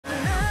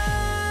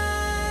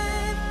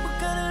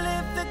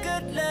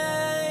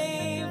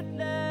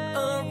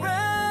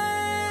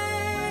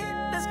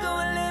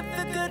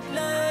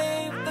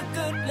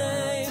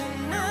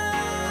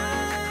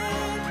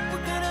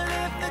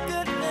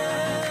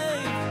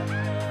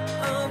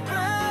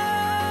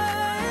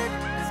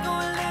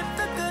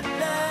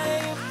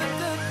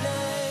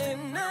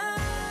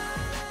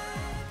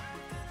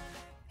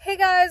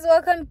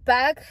welcome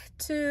back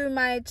to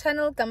my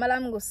channel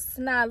Gamalam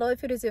Gusnalo.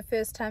 If it is your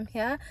first time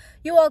here,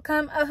 you're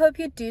welcome. I hope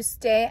you do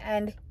stay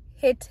and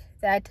hit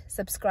that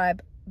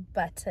subscribe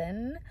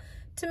button.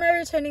 To my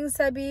returning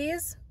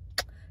subbies,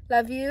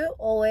 love you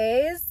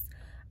always.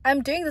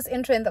 I'm doing this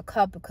intro in the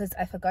car because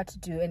I forgot to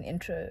do an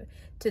intro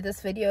to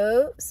this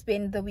video.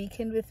 Spend the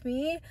weekend with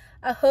me.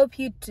 I hope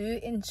you do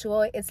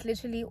enjoy. It's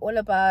literally all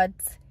about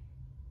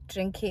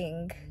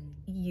drinking,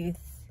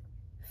 youth,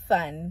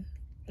 fun.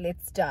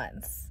 Let's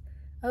dance.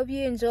 Hope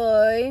you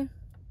enjoy.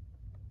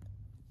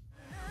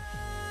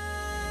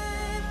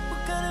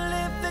 We're gonna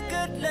live the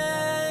good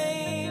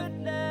life.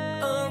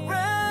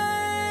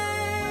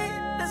 Alright,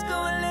 let's go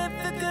and live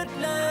the good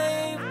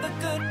life, the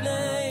good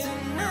life.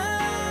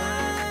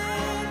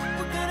 Tonight,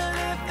 we're gonna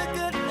live the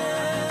good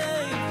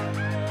life.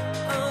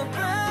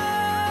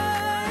 Alright,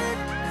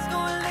 let's go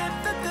and live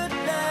the good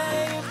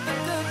life, the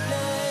good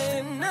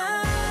life.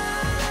 Tonight,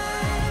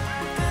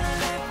 we're gonna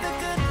live the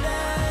good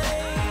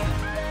life.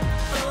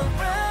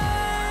 Alright,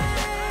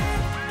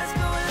 let's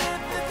go and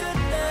live the good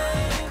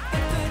life, the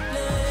good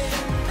life.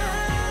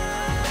 Tonight,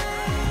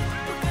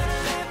 we're gonna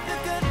live the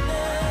good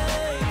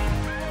life.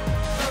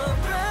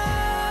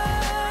 Alright,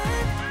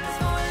 let's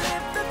go and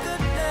live the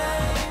good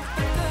life,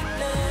 the good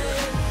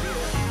life.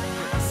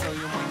 I saw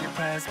you when you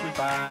passed me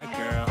by,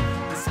 girl.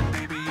 Listen,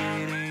 baby,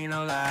 it ain't no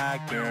lie,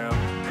 girl.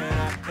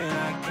 And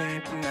I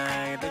can't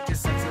deny that your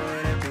sexy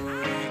little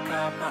booty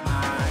caught my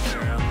eye,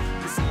 girl.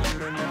 Listen, you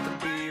don't have to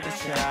be the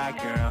shy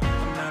girl.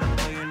 I'm not a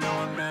player, no,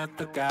 I'm not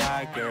the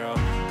guy, girl.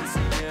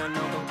 Listen, yeah, I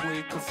know that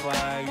we could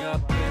fly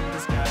up in the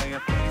sky.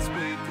 At least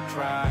we could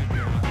try,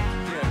 girl.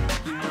 Yeah,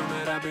 you know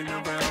that I've been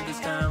around this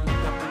time,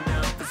 look up and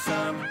down for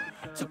some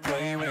to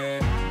play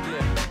with.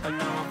 Yeah, I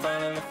know I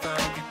finally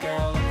found you,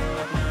 girl.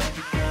 Look at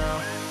you, girl.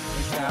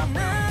 You got me.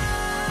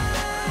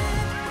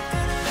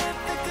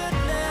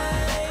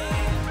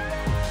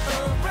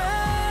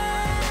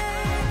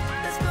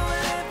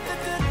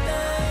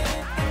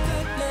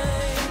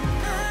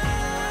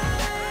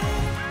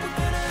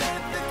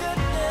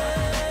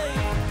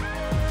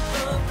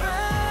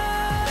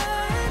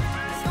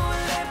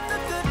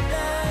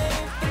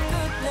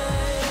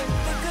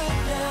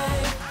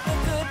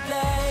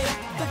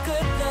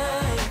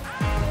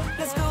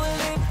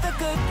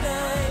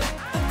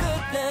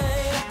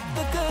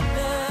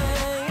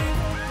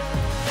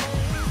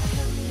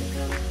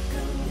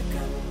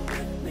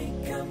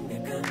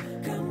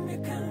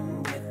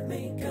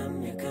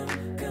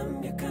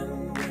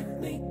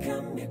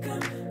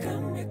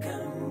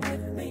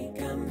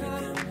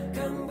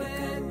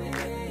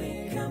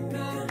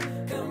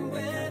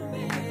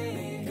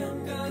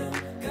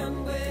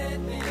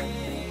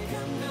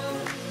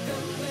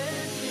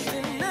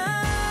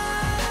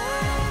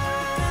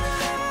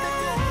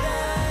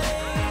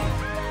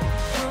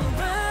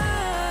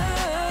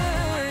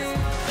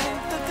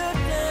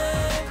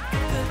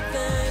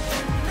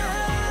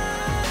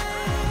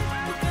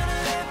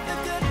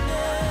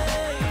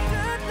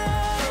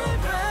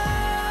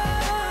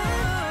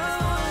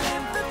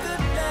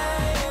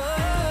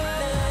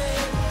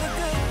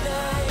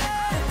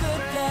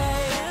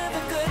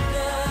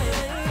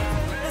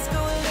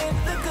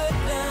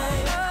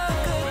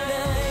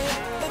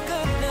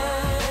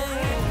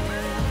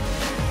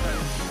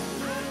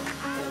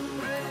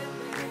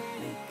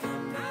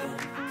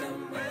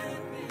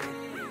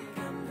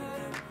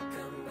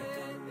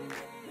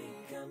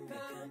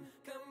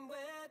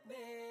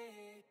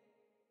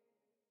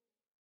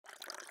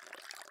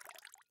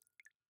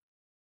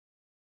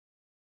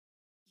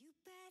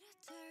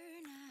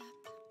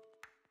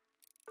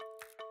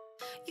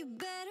 You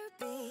better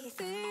be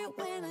there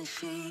when I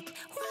shake.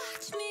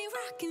 Watch me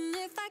rockin'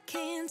 if I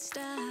can't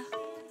stop.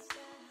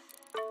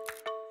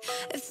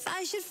 If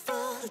I should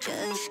fall,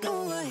 just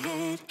go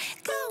ahead.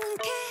 Go and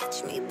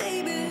catch me,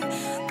 baby.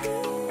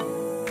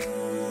 Ooh,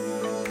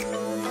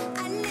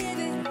 I live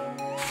it.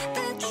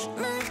 That's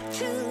my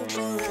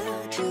choo-choo-la.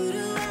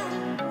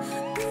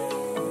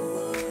 Ooh,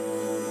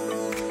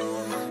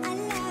 I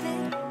love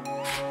it.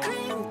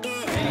 Crank it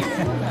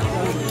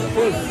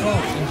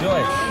up.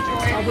 Enjoy.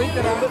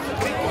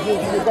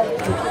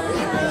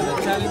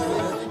 Turn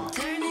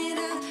it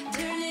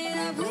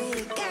up, we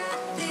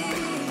got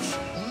this.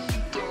 Break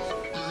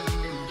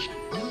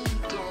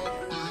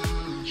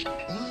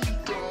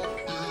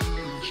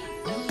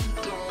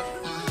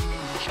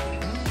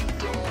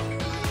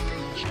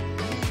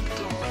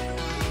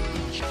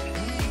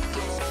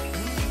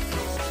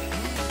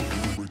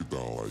it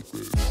down like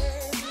this.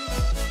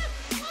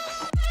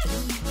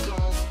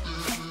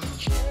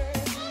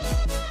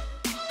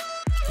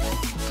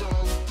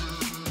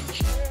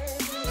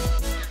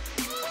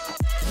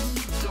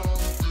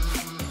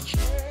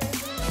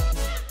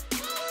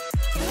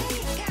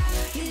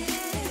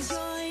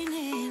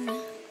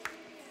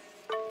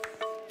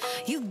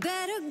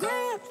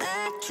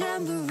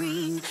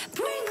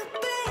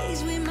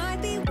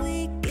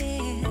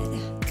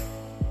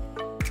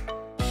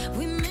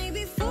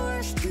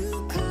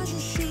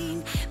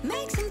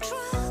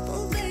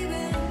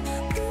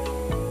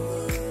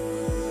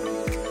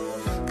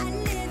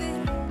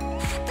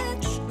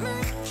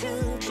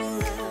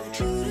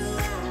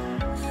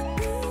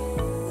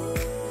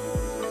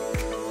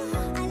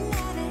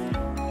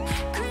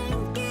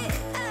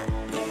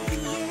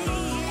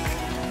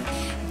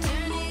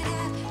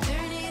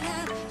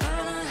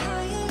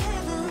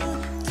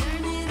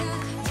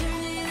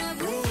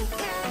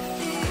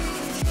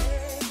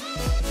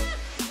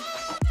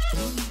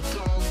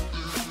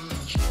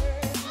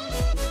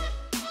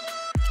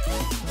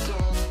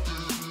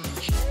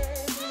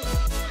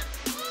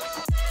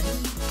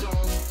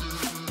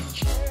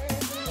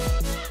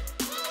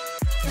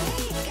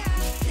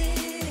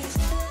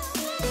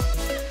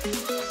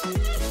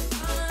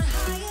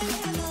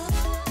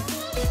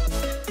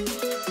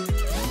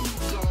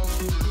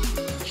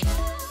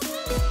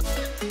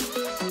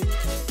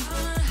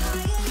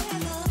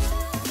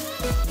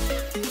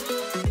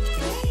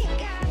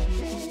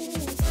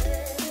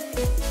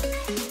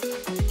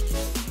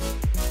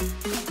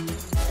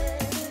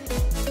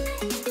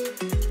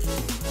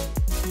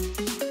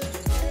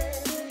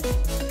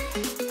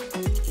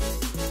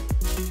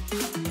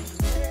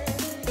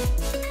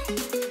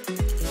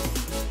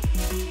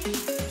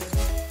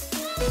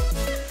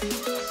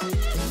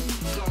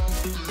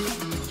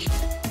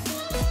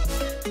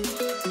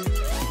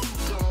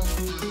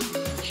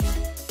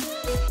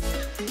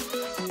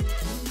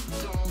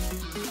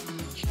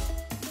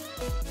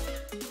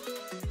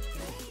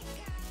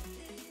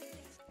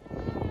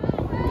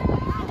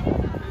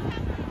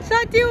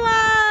 Party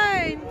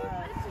wine.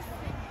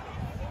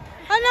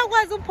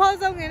 Anakwazi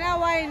uphosa ungena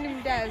wine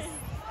mntaz.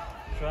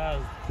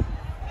 Trust.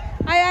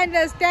 I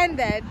understand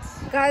that.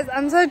 Guys,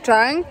 I'm so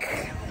drunk.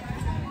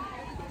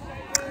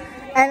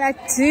 And I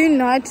do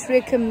not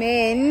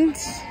recommend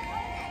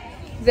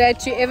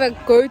that you ever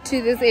go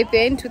to this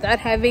event without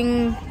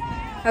having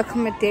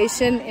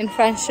accommodation in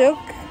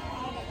Franschhoek.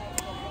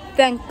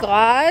 Thank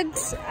God,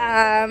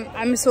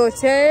 I'm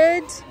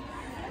sorted.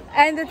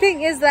 And the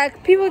thing is,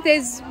 like,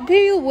 there's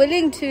people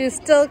willing to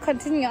still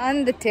continue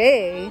on the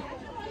day.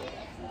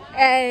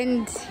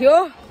 And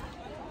yo,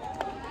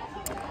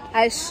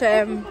 I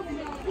shame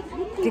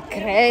the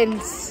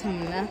grands.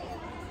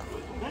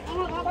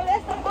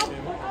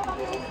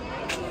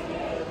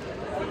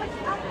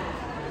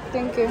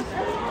 Thank you.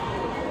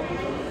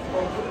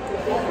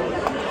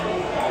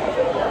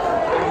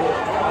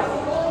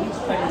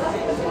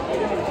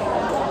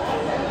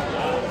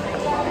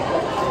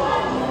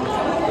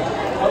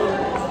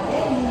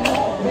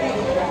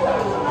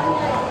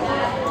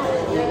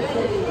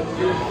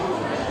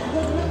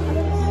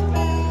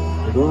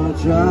 We're gonna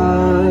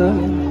try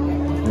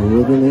and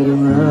wiggle it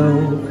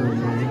around for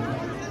me.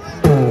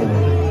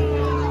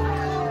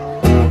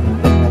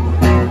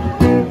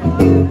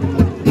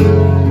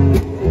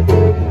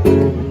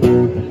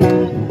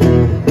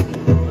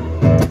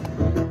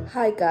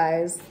 Hi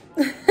guys.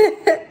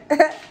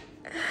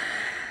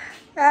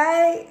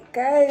 Hi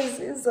guys,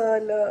 it's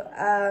Olo.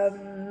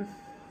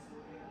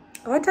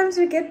 What time did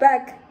we get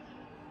back?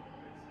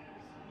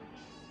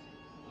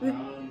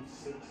 Around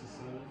 6 or 7.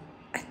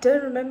 I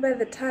don't remember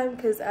the time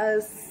because I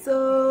was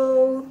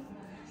so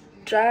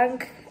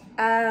drunk.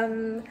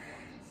 The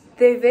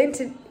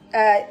event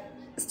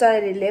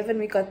started at 11.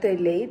 We got there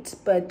late,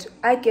 but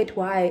I get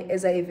why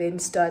as an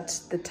event starts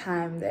the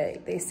time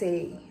that they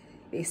say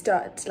they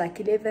start, like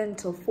 11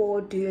 till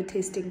 4. Do your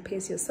testing,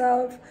 pace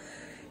yourself.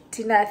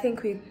 Tina, I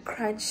think we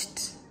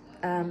crunched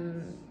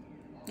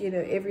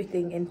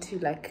everything into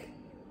like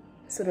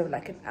sort of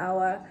like an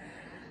hour.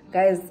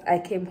 Guys, I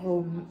came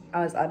home,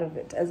 I was out of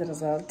it as a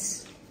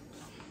result.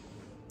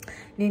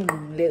 I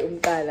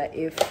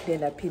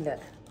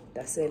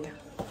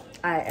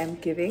am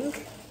giving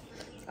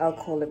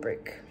alcohol a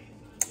break.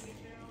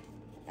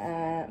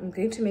 I'm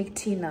going to make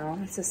tea now.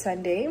 It's a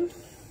Sunday.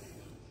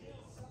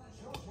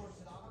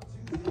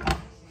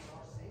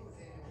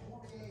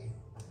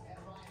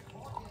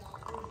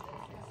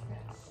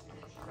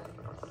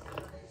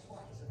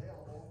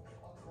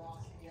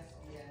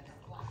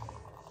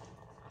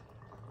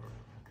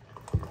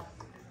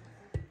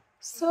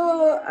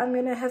 So I'm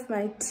gonna have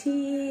my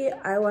tea.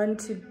 I want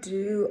to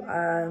do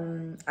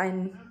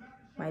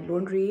my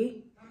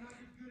laundry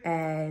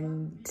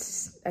and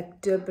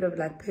like do a bit of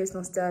like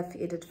personal stuff,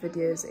 edit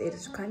videos,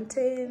 edit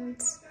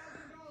content,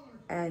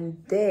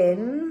 and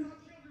then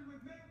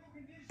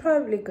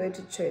probably go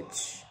to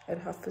church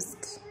at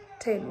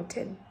 10:30 or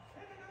 10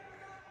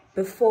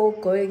 before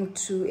going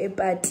to a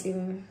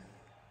party.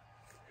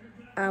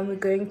 We're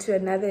going to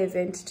another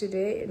event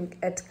today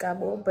at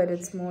Cabo, but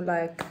it's more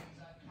like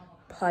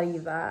party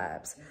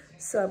vibes.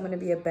 So I'm gonna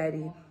be a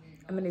baddie.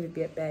 I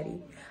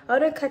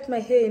want to cut my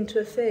hair into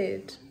a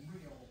fade,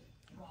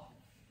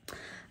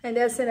 and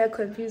that's kind of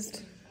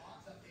confused.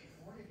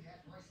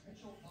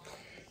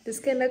 This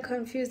kind of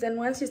confused. And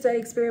once you start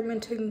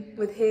experimenting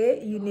with hair,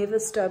 you never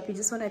stop. You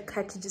just want to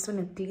cut, you just want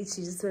to bleach,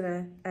 you just want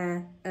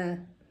to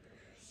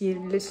you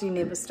literally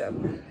never stop.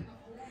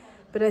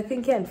 But I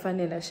think I'm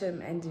funny and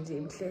Hashem and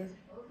clear.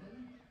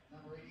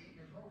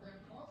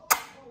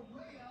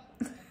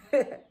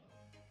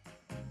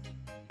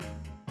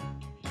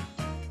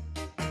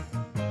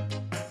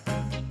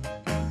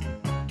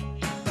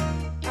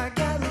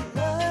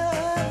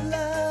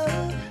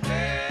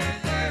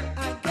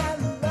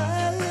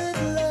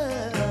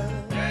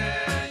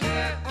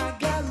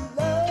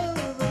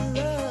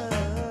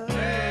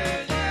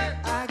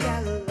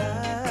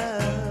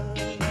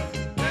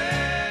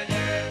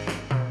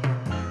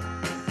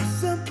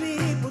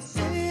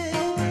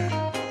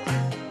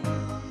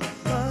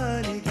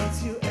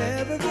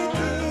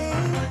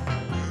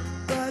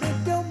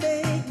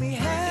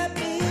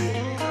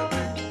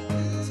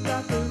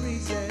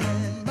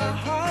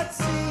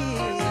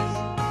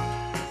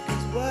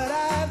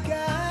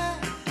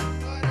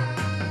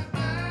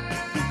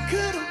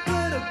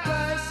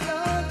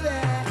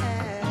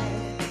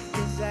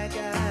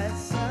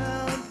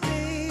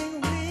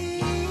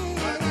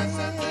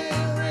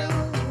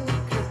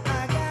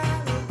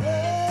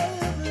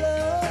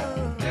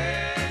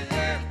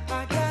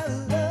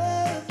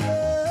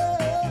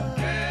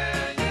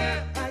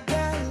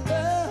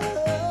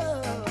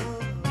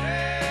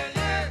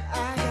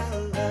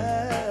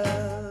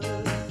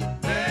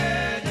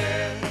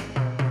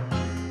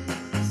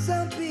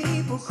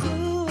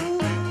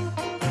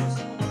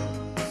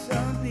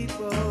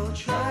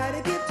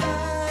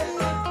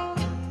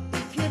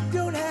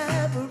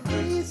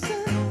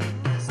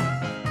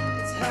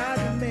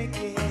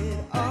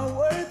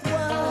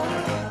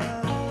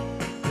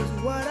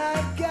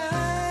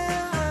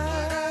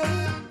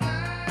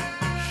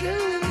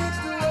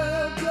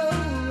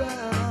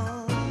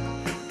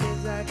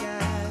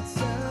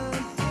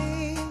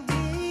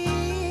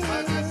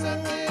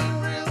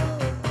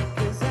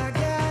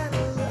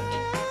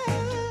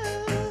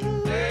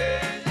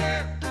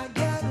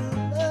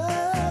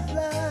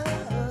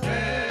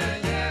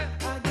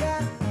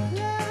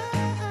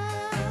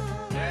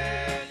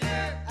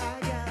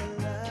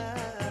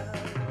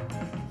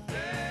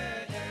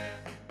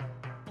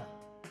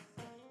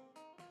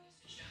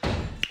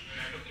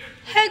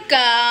 Hey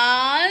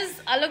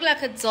guys, I look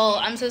like a doll.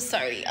 I'm so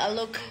sorry. I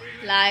look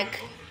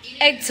like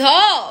a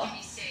doll.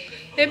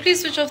 Hey, please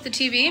switch off the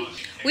TV.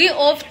 We're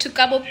off to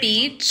Cabo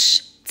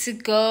Beach to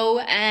go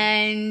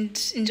and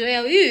enjoy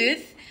our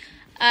youth.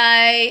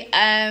 I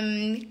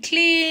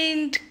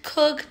cleaned,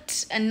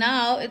 cooked, and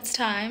now it's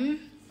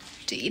time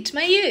to eat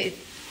my youth.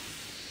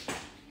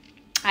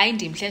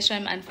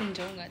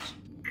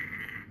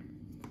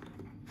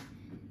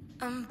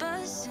 I'm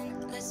buzzing,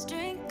 let's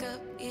drink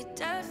up. Your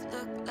death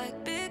look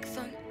like big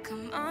fun.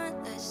 Come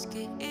on, let's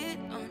get it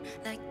on.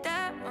 Like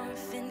that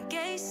Marvin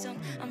Gaye song.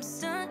 I'm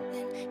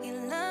stunning, you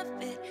love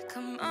it.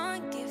 Come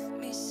on, give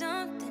me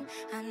something.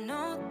 I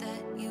know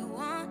that you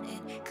want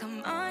it.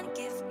 Come on,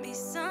 give me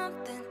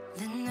something.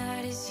 The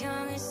night is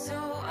young and so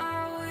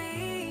are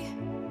we.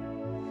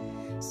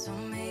 So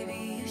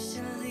maybe you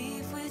should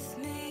leave with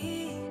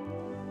me.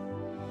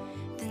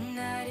 The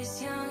night is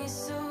young and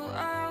so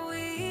are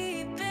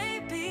we,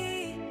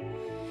 baby.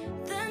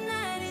 The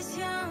night is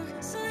young,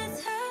 so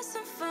let's have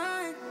some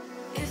fun.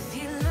 If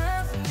you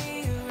love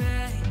me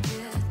right,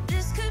 yeah,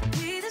 this could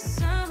be the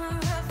summer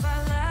of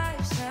our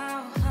lives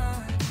now,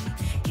 honey.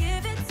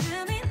 Give it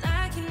to me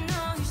like you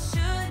know you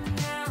should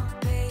now,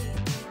 baby.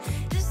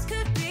 This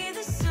could be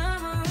the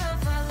summer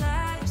of our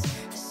lives,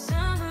 the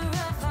summer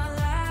of our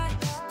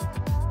lives.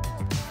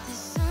 The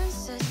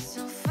sunset's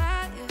on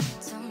fire,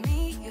 tell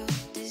me your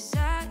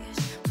desires.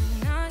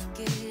 We're not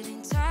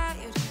getting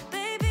tired,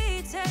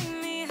 baby, take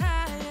me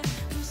higher.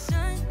 I'm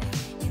Sunday,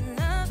 you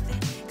love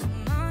it,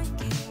 come on,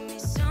 give me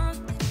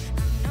something. I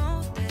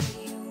know that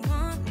you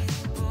want it,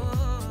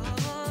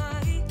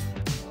 boy.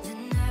 The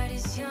night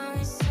is young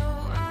and so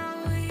are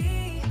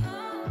we.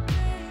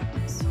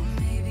 So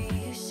maybe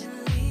you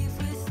should leave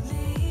with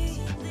me.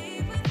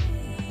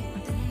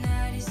 The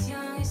night is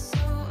young and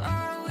so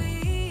are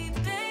we,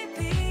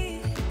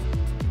 baby.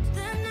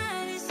 The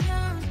night is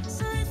young,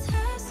 so let's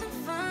have some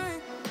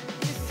fun.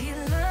 If you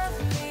love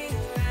me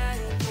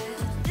right,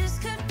 yeah, this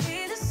could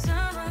be the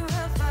summer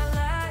of our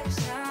lives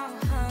now,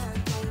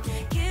 honey.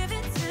 Give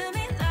it to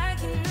me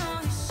like you know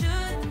you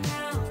should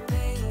now,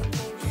 baby.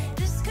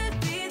 This could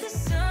be the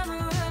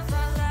summer of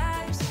our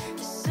lives,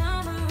 the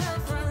summer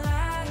of our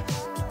lives.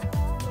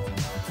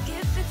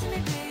 Give it to me,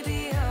 baby,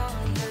 all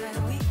night.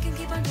 We can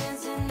keep on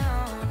dancing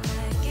all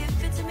night.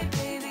 Give it to me,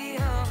 baby,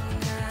 all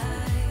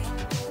night.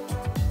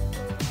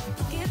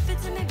 Give it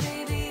to me,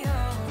 baby,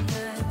 all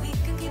night. We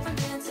can keep on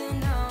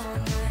dancing all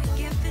night.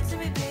 Give it to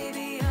me,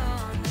 baby,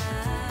 all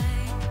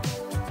night.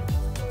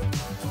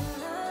 You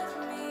love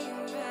me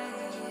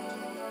right.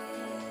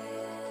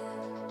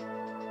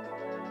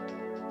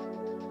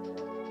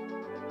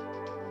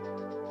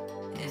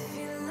 If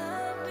you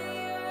love me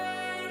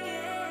right,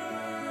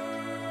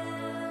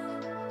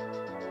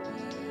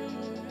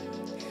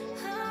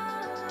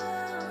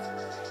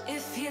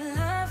 if you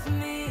love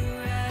me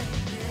right,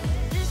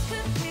 this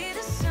could be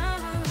the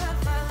summer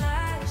of our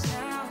lives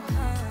now,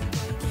 honey.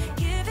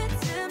 Give it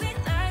to me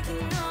like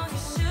you know you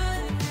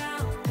should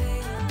now,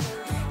 baby.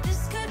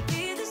 This could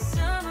be the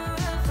summer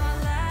of our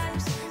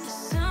lives, the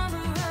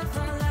summer of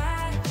our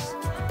lives.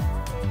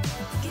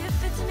 Give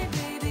it to me,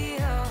 baby,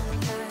 all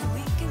night.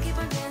 We can keep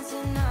on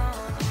dancing all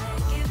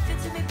night. Give it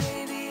to me,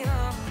 baby,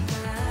 all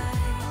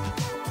night.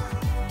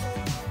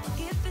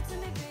 Give it to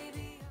me,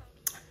 baby.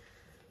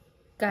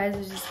 Guys, I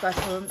just got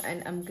home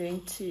and I'm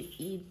going to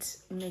eat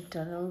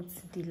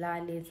McDonald's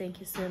Dilale. Thank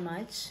you so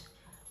much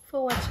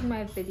for watching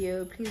my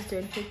video. Please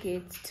don't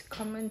forget to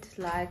comment,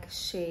 like,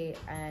 share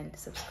and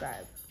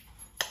subscribe.